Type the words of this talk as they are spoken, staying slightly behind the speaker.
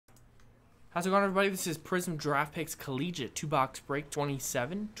How's it going, everybody? This is Prizm Draft Picks Collegiate 2-box break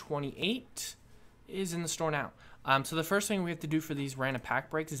 27. 28 is in the store now. So the first thing we have to do for these random pack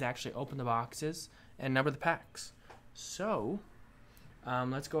breaks is actually open the boxes and number the packs. So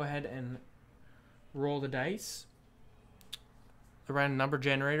let's go ahead and roll the dice. The random number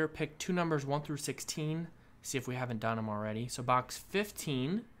generator, pick two numbers 1 through 16. See if we haven't done them already. So box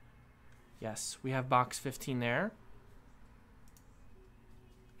 15. Yes, we have box 15 there.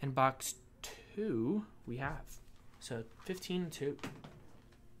 And box 2 we have. So 15 and 2.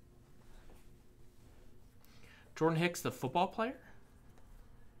 Jordan Hicks, the football player.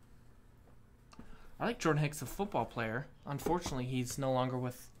 I like Jordan Hicks, the football player. Unfortunately, he's no longer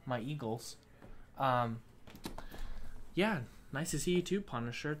with my Eagles. Yeah, nice to see you too,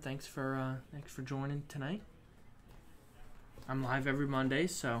 Punisher. Thanks for joining tonight. I'm live every Monday,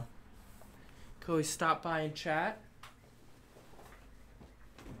 so you can always stop by and chat.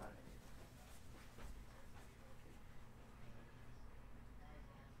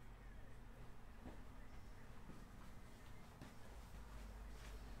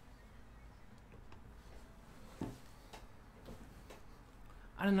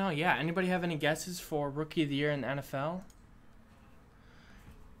 I don't know. Yeah, anybody have any guesses for Rookie of the Year in the NFL?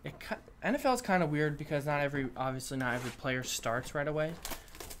 NFL is kind of weird because obviously not every player starts right away.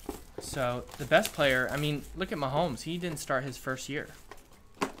 So the best player, I mean, look at Mahomes. He didn't start his first year.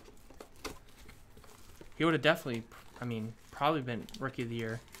 He would have definitely, probably been Rookie of the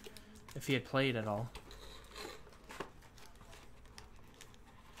Year if he had played at all.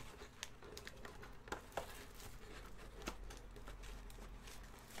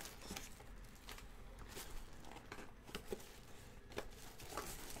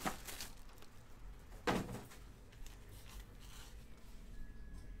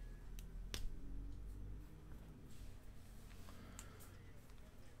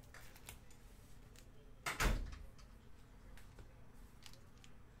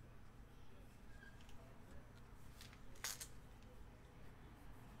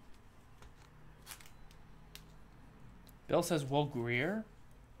 Bill says Will Greer.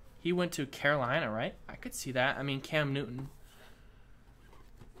 He went to Carolina, right? I could see that. I mean, Cam Newton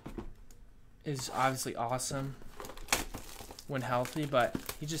is obviously awesome when healthy, but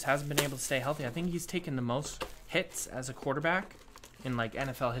he just hasn't been able to stay healthy. I think he's taken the most hits as a quarterback in like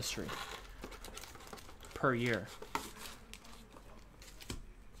NFL history per year.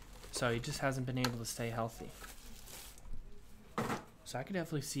 So he just hasn't been able to stay healthy. So I could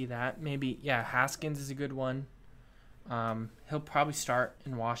definitely see that. Maybe, yeah, Haskins is a good one. He'll probably start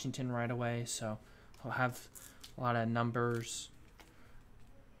in Washington right away, so he'll have a lot of numbers.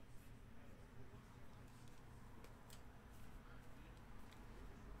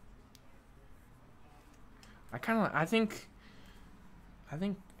 I think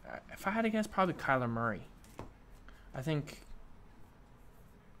if I had to guess, probably Kyler Murray. I think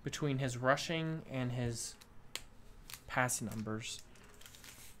between his rushing and his passing numbers,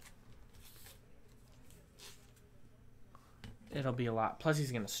 it'll be a lot. Plus, he's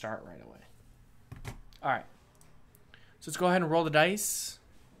going to start right away. All right. So let's go ahead and roll the dice.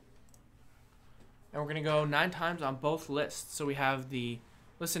 And we're going to go 9 times on both lists. So we have the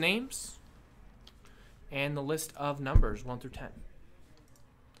list of names and the list of numbers, 1 through 10.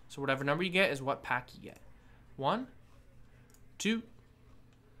 So whatever number you get is what pack you get. 1, 2,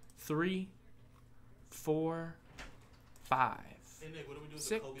 3, 4, 5. Hey Nick, what do we do with 6.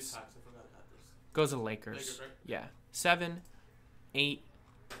 the Kobe packs? I forgot to add this. Goes to the Lakers. Lakers, right? Yeah. 7, 8,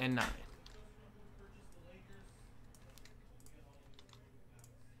 and 9.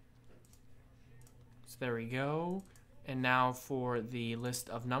 So there we go. And now for the list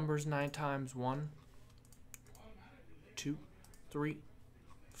of numbers 9 times. 1, 2, 3,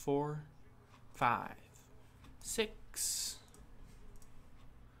 4, 5, 6,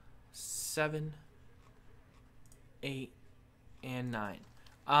 7, 8, and 9.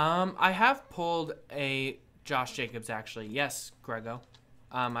 I have pulled a Josh Jacobs, actually. Yes, Grego.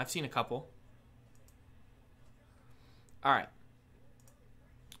 I've seen a couple. All right.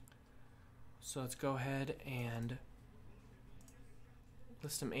 So let's go ahead and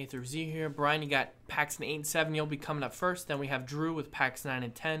list them A through Z here. Brian, you got packs in 8 and 7. You'll be coming up first. Then we have Drew with packs 9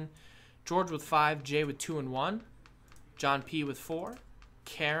 and 10. George with 5. Jay with 2 and 1. John P with 4.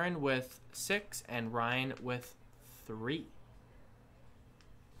 Karen with 6. And Ryan with 3.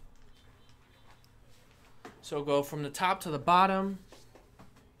 So go from the top to the bottom.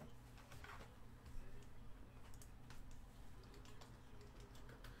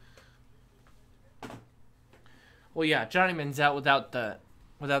 Well, yeah, Johnny Manziel without the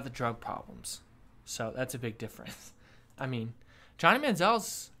drug problems. So that's a big difference. I mean, Johnny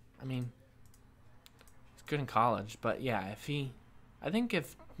Manziel's, good in college. But yeah, I think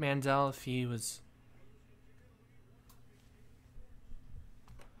if Manziel, if he was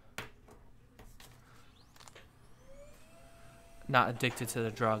not addicted to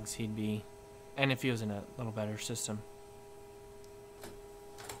the drugs, he'd be, and if he was in a little better system,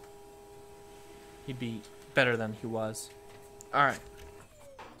 he'd be better than he was. All right.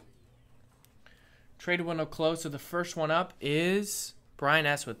 Trade window closed. So the first one up is Brian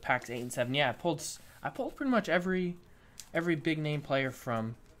S. with packs 8 and 7. Yeah, I pulled pretty much every big name player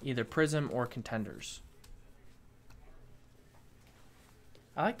from either Prizm or Contenders.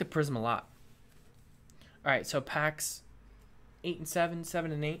 I like the Prizm a lot. All right, so packs 8 and 7,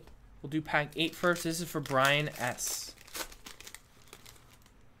 7 and 8. We'll do pack 8 first. This is for Brian S.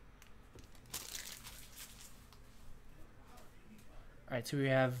 All right, so we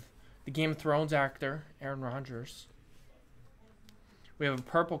have the Game of Thrones actor, Aaron Rodgers. We have a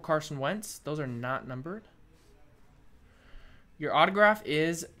purple Carson Wentz. Those are not numbered. Your autograph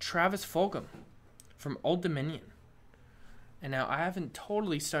is Travis Fulgham from Old Dominion. And now I haven't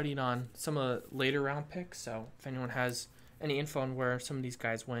totally studied on some of the later round picks, so if anyone has any info on where some of these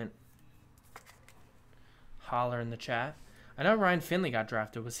guys went, holler in the chat. I know Ryan Finley got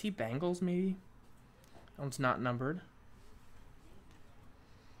drafted. Was he Bengals maybe? That one's not numbered.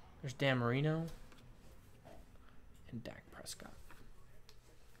 There's Dan Marino and Dak Prescott.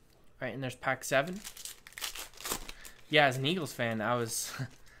 All right, and there's pack 7. Yeah, as an Eagles fan, I was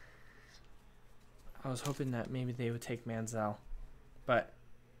hoping that maybe they would take Manziel, but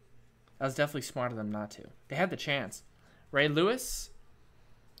that was definitely smart of them not to. They had the chance. Ray Lewis,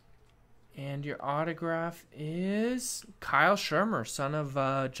 and your autograph is Kyle Shurmur, son of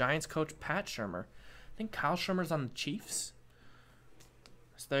Giants coach Pat Shurmur. I think Kyle Shurmur's on the Chiefs.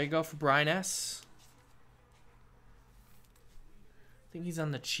 So there you go for Brian S. I think he's on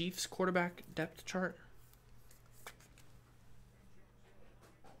the Chiefs quarterback depth chart.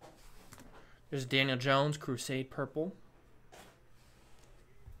 There's Daniel Jones, Crusade Purple.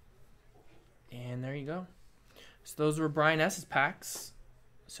 And there you go. So those were Brian S.'s packs.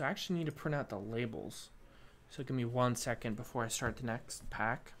 So I actually need to print out the labels. So give me 1 second before I start the next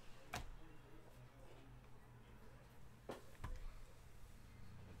pack.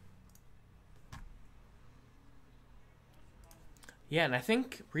 Yeah, and I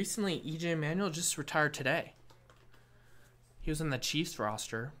think recently E.J. Manuel just retired today. He was on the Chiefs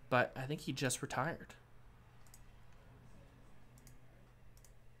roster, but I think he just retired.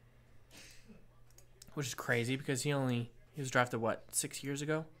 Which is crazy because he was drafted, what, 6 years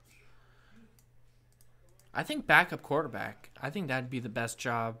ago? I think backup quarterback, I think that'd be the best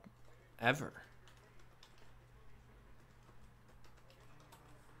job ever.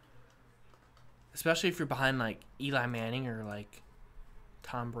 Especially if you're behind, like, Eli Manning or, like,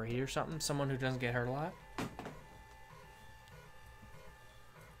 Tom Brady or something. Someone who doesn't get hurt a lot.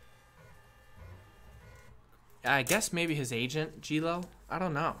 I guess maybe his agent, G-Lo. I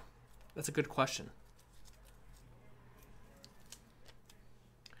don't know. That's a good question.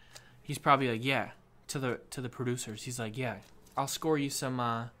 He's probably like, yeah, to the producers. He's like, yeah, I'll score you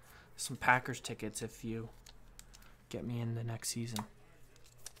some Packers tickets if you get me in the next season.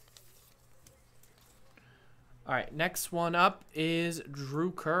 All right, next one up is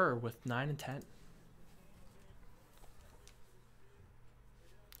Drew Kerr with 9 and 10.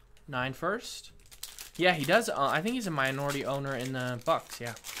 9 first. Yeah, he does. I think he's a minority owner in the Bucks.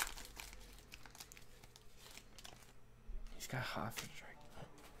 Yeah. He's got Hoffman.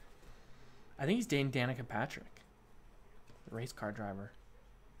 I think he's dating Danica Patrick, the race car driver.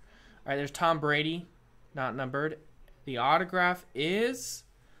 All right, there's Tom Brady, not numbered. The autograph is,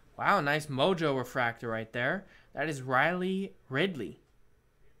 wow, nice Mojo refractor right there. That is Riley Ridley.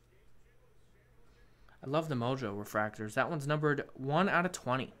 I love the Mojo refractors. That one's numbered 1 out of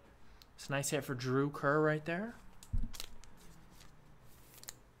 20. It's a nice hit for Drew Kerr right there.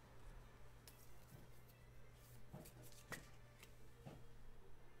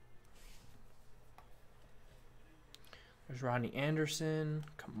 There's Rodney Anderson,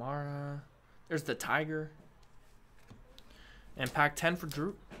 Kamara. There's the Tiger. And pack 10 for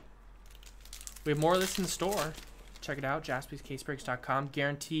Drew. We have more of this in the store. Check it out, jaspyscasebreaks.com.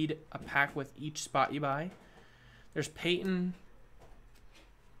 Guaranteed a pack with each spot you buy. There's Peyton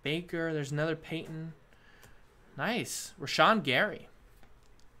Baker. There's another Peyton. Nice. Rashawn Gary.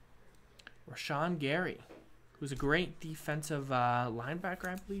 Rashawn Gary, who's a great defensive linebacker,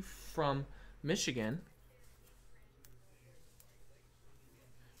 I believe, from Michigan.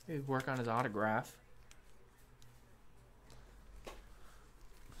 Maybe work on his autograph.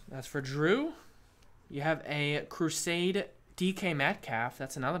 That's for Drew. You have a Crusade DK Metcalf,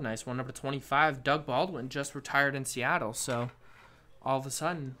 that's another nice one. Number 25, Doug Baldwin just retired in Seattle. So all of a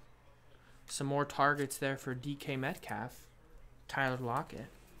sudden, some more targets there for DK Metcalf. Tyler Lockett.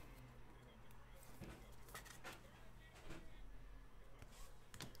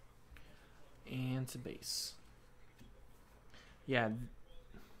 And it's a base. Yeah,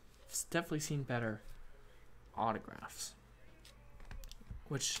 it's definitely seen better autographs.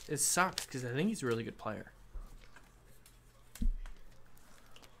 Which it sucks because I think he's a really good player.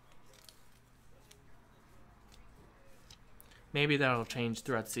 Maybe that'll change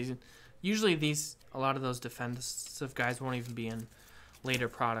throughout the season. Usually a lot of those defensive guys won't even be in later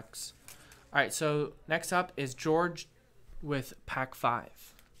products. All right, so next up is George with Pack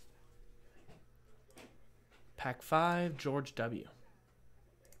 5. Pack 5, George W.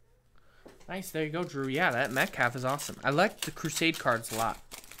 Nice, there you go, Drew. Yeah, that Metcalf is awesome. I like the Crusade cards a lot.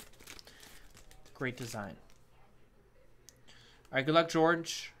 Great design. All right, good luck,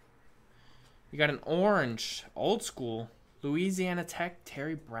 George. You got an orange, old school, Louisiana Tech,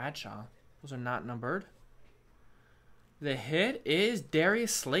 Terry Bradshaw. Those are not numbered. The hit is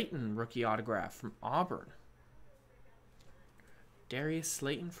Darius Slayton, rookie autograph from Auburn. Darius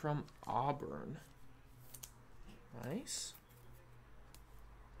Slayton from Auburn. Nice.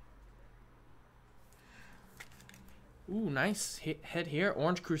 Ooh, nice hit here.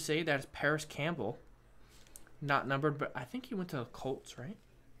 Orange Crusade, that is Paris Campbell. Not numbered, but I think he went to the Colts, right?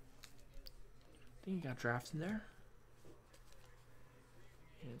 I think he got drafted there.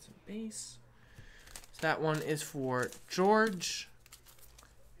 And some base. So that one is for George.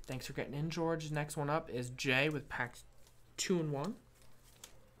 Thanks for getting in, George. Next one up is Jay with packs 2 and 1.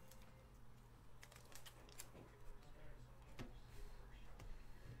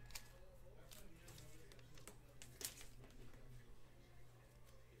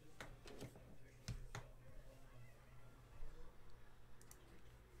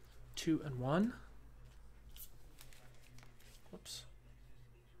 Two and 1. Whoops.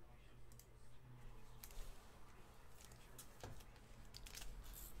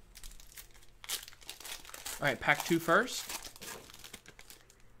 All right, pack 2 first.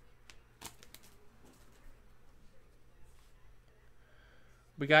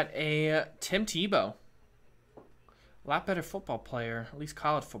 We got a Tim Tebow. A lot better football player, at least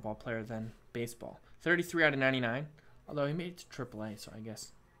college football player than baseball. 33 out of 99, although he made it to AAA, so I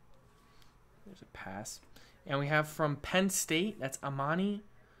guess there's a pass. And we have from Penn State, that's Amani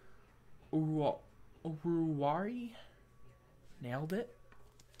Uruwari. Nailed it.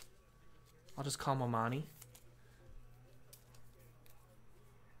 I'll just call him Amani.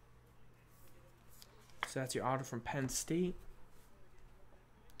 So that's your auto from Penn State.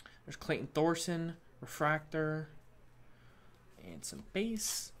 There's Clayton Thorson, refractor, and some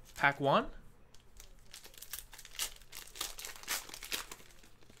base. Pack 1.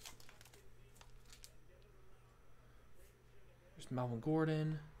 There's Melvin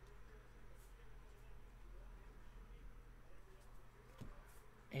Gordon.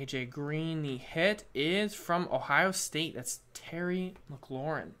 AJ Green. The hit is from Ohio State. That's Terry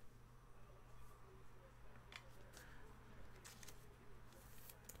McLaurin.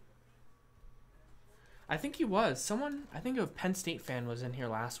 I think he was. Someone, I think a Penn State fan was in here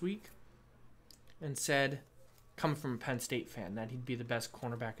last week and said, coming from a Penn State fan, that he'd be the best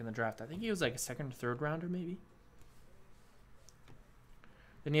cornerback in the draft. I think he was like a second or third rounder, maybe.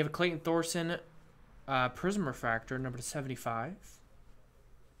 Then you have a Clayton Thorson Prizm refractor, number 75.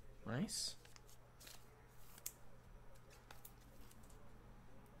 Nice.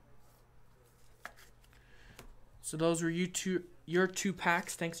 So those were your two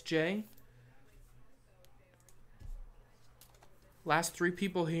packs. Thanks, Jay. Last 3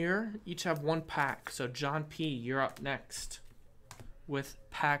 people here each have 1 pack. So John P., you're up next with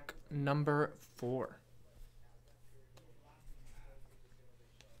pack number 4.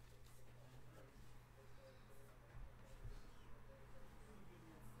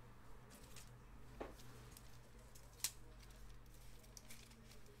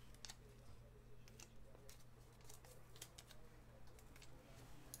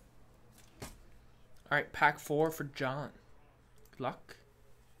 All right, pack 4 for John. Good luck.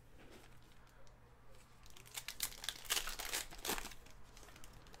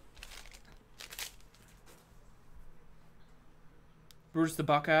 Bruce the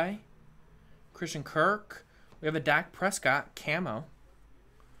Buckeye. Christian Kirk. We have a Dak Prescott camo.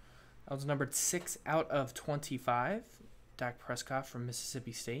 That was numbered 6 out of 25. Dak Prescott from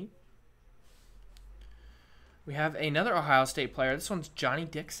Mississippi State. We have another Ohio State player. This one's Johnny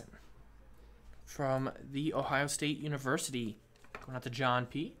Dixon from the Ohio State University. Going out to John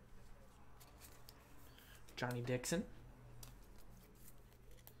P. Johnny Dixon.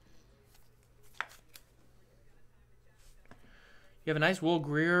 You have a nice Will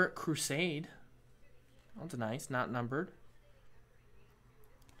Greer Crusade. That's nice, not numbered.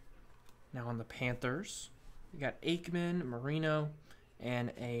 Now on the Panthers, you got Aikman, Marino,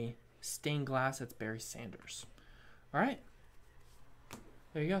 and a stained glass. That's Barry Sanders. All right.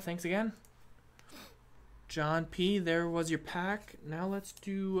 There you go. Thanks again. John P., there was your pack. Now let's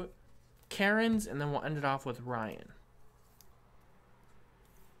do Karen's, and then we'll end it off with Ryan.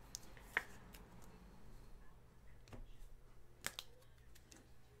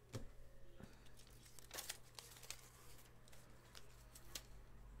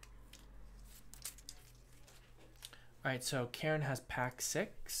 All right, so Karen has pack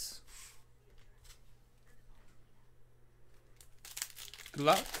 6. Good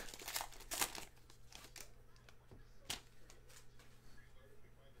luck.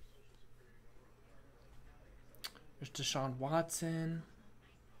 There's Deshaun Watson.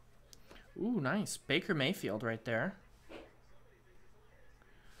 Ooh, nice. Baker Mayfield right there.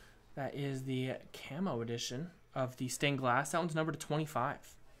 That is the camo edition of the stained glass. That one's numbered to 25.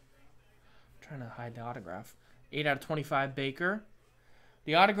 I'm trying to hide the autograph. 8 out of 25 Baker.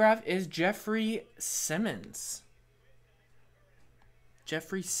 The autograph is Jeffrey Simmons.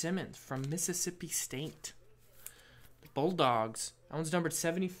 Jeffrey Simmons from Mississippi State. The Bulldogs. That one's numbered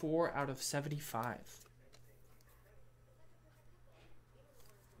 74 out of 75.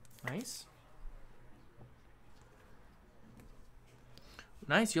 Nice.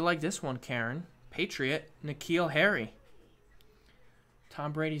 Nice. You like this one, Karen. Patriot, N'Keal Harry.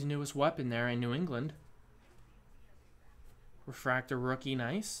 Tom Brady's newest weapon there in New England. Refractor rookie,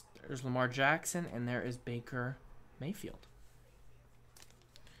 nice. There's Lamar Jackson, and there is Baker Mayfield.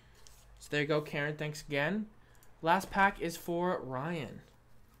 So there you go, Karen. Thanks again. Last pack is for Ryan.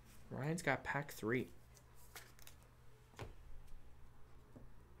 Ryan's got pack 3.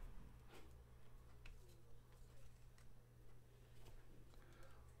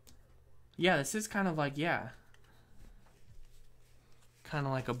 Yeah, this is kind of like, kind of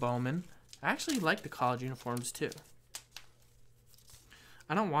like a Bowman. I actually like the college uniforms, too.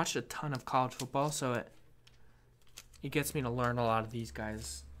 I don't watch a ton of college football, so it gets me to learn a lot of these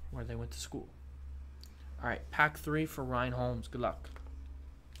guys where they went to school. All right, pack 3 for Ryan Holmes. Good luck.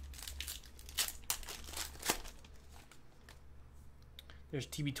 There's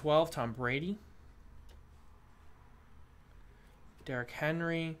TB12, Tom Brady. Derrick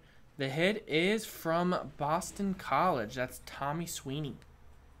Henry. The hit is from Boston College. That's Tommy Sweeney.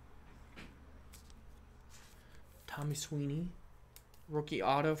 Tommy Sweeney. Rookie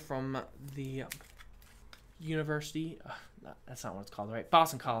auto from the university. That's not what it's called, right?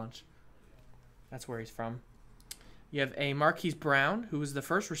 Boston College. That's where he's from. You have a Marquise Brown, who was the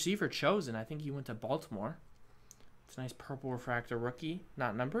first receiver chosen. I think he went to Baltimore. It's a nice purple refractor rookie,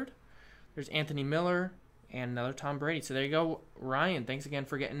 not numbered. There's Anthony Miller and another Tom Brady. So there you go, Ryan. Thanks again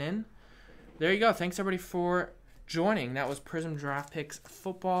for getting in. There you go. Thanks, everybody, for joining. That was Prizm Draft Picks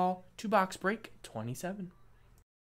Football 2-box break 27.